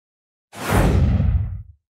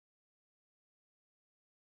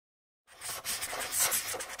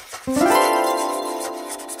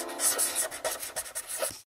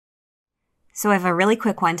So I have a really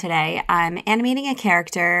quick one today. I'm animating a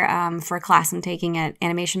character for a class I'm taking at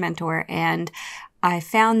Animation Mentor, and I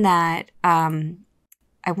found that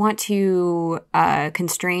I want to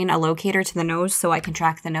constrain a locator to the nose so I can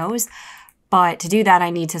track the nose. But to do that,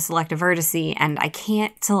 I need to select a vertice, and I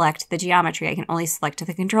can't select the geometry. I can only select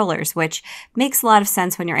the controllers, which makes a lot of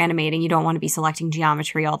sense when you're animating. You don't want to be selecting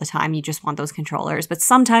geometry all the time. You just want those controllers, but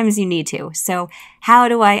sometimes you need to. So how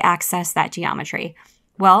do I access that geometry?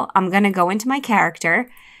 Well, I'm going to go into my character.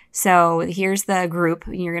 So here's the group.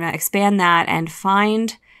 You're going to expand that and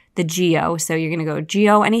find the geo. So you're going to go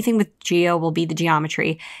geo. Anything with geo will be the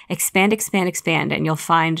geometry. Expand, expand, expand, and you'll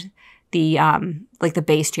find the like the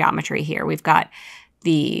base geometry here. We've got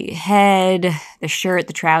the head, the shirt,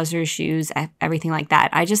 the trousers, shoes, everything like that.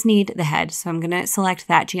 I just need the head, so I'm going to select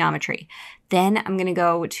that geometry. Then I'm going to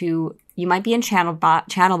go to, you might be in channel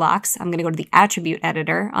box. I'm going to go to the attribute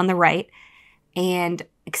editor on the right and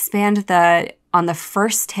expand on the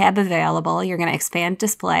first tab available. You're going to expand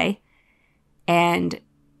display, and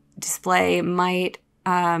display might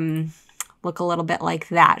look a little bit like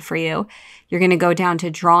that for you. You're going to go down to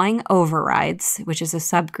drawing overrides, which is a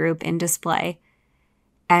subgroup in display,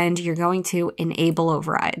 and you're going to enable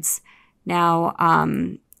overrides. Now,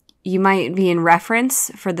 you might be in reference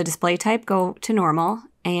for the display type, go to normal,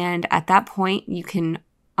 and at that point you can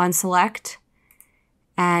unselect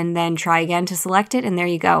and then try again to select it, and there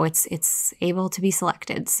you go. It's able to be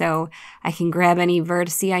selected. So I can grab any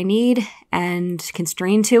vertice I need and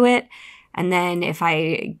constrain to it. And then if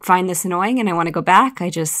I find this annoying and I want to go back,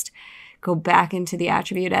 I just go back into the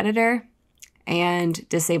attribute editor and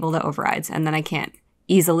disable the overrides. And then I can't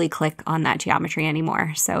easily click on that geometry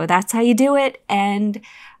anymore. So that's how you do it. And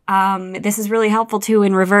this is really helpful too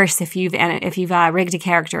in reverse if you've rigged a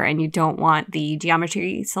character and you don't want the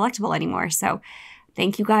geometry selectable anymore. So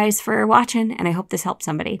thank you guys for watching, and I hope this helped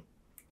somebody.